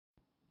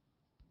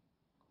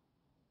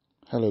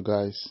Hello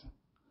guys,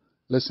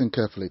 listen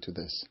carefully to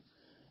this.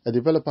 A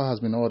developer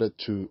has been ordered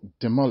to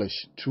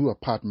demolish two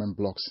apartment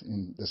blocks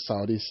in the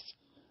southeast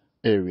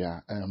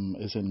area.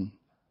 It's in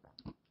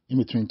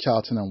between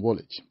Charlton and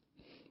Woolwich.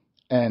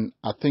 And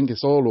I think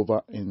it's all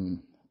over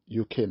in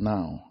UK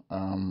now.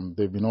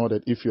 They've been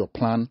ordered, if your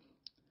plan,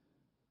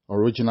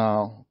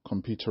 original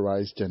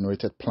computerized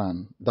generated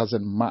plan,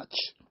 doesn't match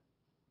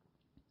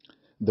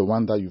the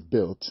one that you've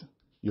built,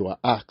 you are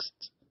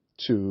asked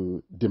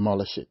to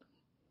demolish it.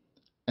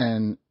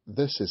 And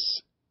this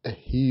is a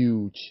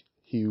huge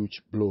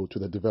blow to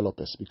the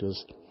developers,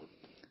 because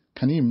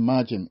can you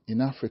imagine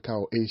in Africa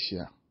or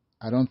Asia?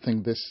 I don't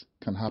think this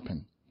can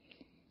happen.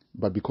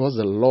 But because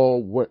the law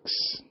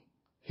works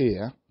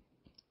here,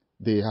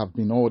 they have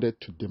been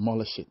ordered to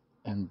demolish it.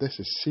 And this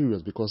is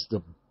serious, because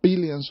the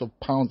billions of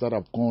pounds that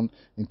have gone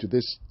into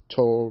this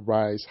tall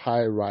rise,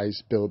 high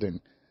rise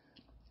building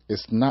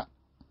is not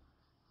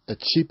a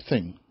cheap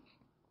thing.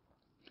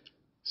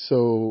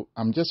 So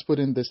I'm just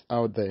putting this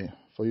out there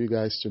for you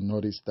guys to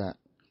notice that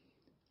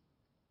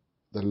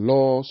the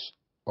laws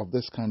of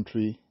this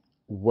country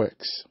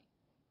works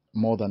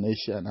more than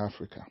Asia and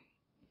Africa.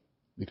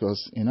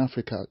 Because in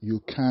Africa,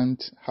 you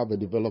can't have a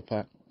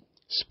developer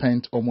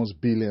spend almost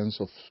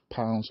billions of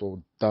pounds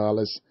or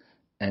dollars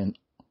and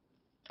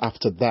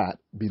after that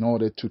be in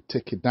order to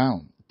take it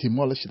down,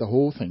 demolish the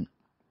whole thing.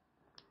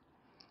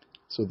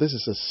 So this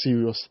is a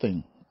serious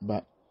thing.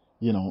 But,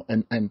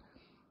 and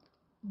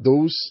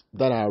those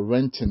that are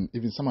renting,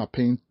 even some are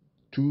paying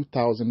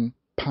 £2,000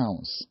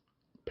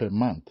 per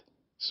month.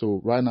 So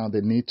right now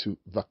they need to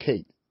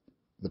vacate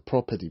the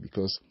property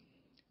because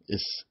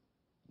it's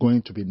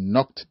going to be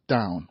knocked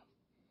down.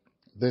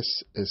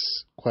 This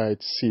is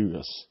quite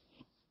serious.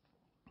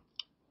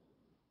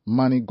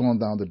 Money gone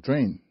down the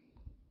drain.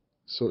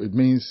 So it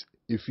means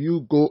if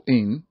you go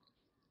in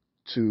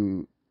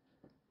to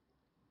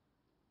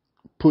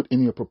put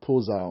in your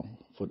proposal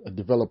for a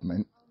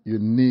development, you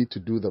need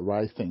to do the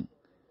right thing.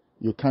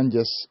 You can't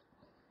just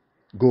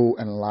go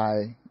and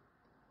lie,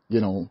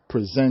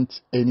 present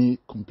any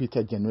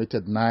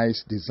computer-generated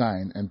nice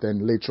design and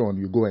then later on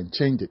you go and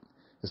change it.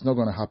 It's not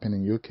going to happen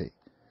in UK.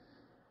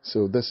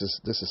 So this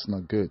is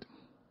not good.